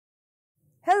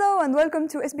Hello and welcome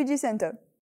to SBG Center.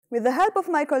 With the help of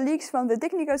my colleagues from the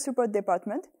Technical Support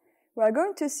Department, we are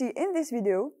going to see in this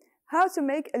video how to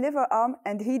make a lever arm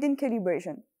and hidden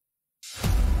calibration.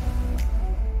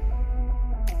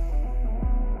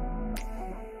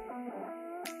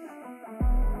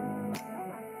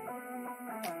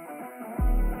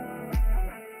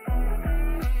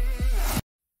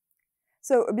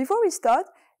 So before we start,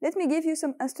 let me give you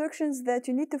some instructions that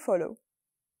you need to follow.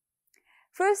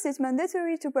 First, it's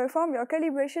mandatory to perform your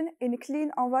calibration in a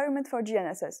clean environment for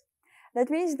GNSS. That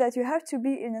means that you have to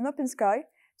be in an open sky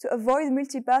to avoid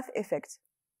multipath effects.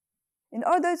 In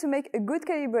order to make a good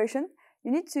calibration,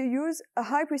 you need to use a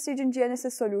high-precision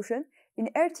GNSS solution in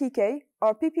RTK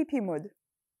or PPP mode.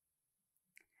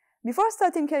 Before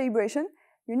starting calibration,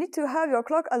 you need to have your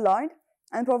clock aligned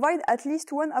and provide at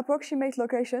least one approximate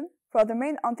location for the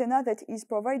main antenna that is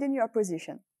providing your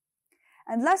position.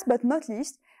 And last but not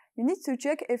least, you need to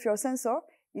check if your sensor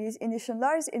is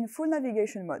initialized in full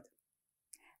navigation mode.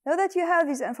 Now that you have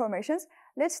these informations,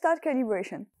 let's start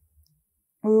calibration.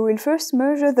 We will first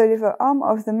measure the lever arm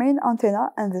of the main antenna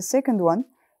and the second one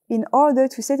in order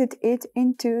to set it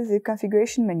into the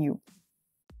configuration menu.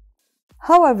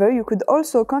 However, you could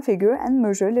also configure and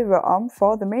measure lever arm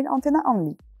for the main antenna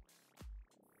only.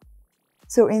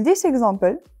 So in this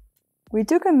example, we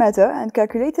took a meter and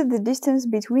calculated the distance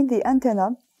between the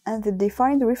antenna and the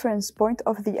defined reference point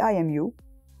of the IMU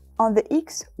on the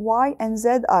X, Y, and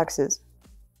Z axes.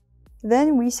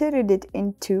 Then we set it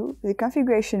into the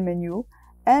configuration menu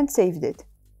and saved it.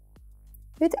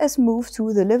 Let us move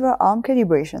to the lever arm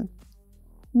calibration.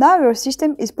 Now your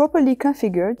system is properly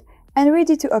configured and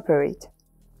ready to operate.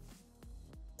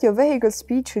 Your vehicle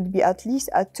speed should be at least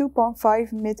at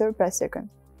 2.5 meters per second.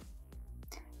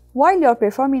 While you are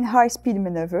performing high-speed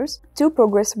maneuvers, two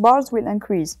progress bars will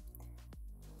increase.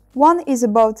 One is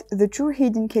about the true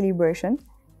hidden calibration,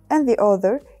 and the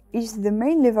other is the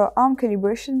main lever arm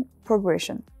calibration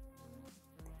progression.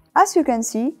 As you can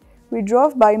see, we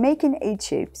drove by making 8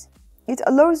 shapes. It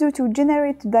allows you to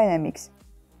generate dynamics.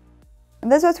 And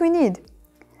that's what we need,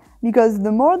 because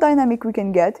the more dynamic we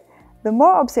can get, the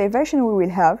more observation we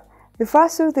will have, the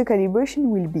faster the calibration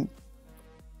will be.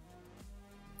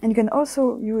 And you can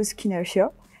also use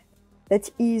Kinesia, that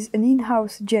is an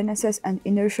in-house GNSS and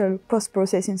inertial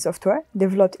post-processing software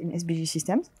developed in SBG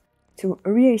Systems to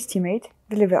re-estimate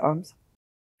the lever arms.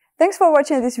 Thanks for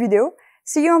watching this video.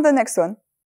 See you on the next one.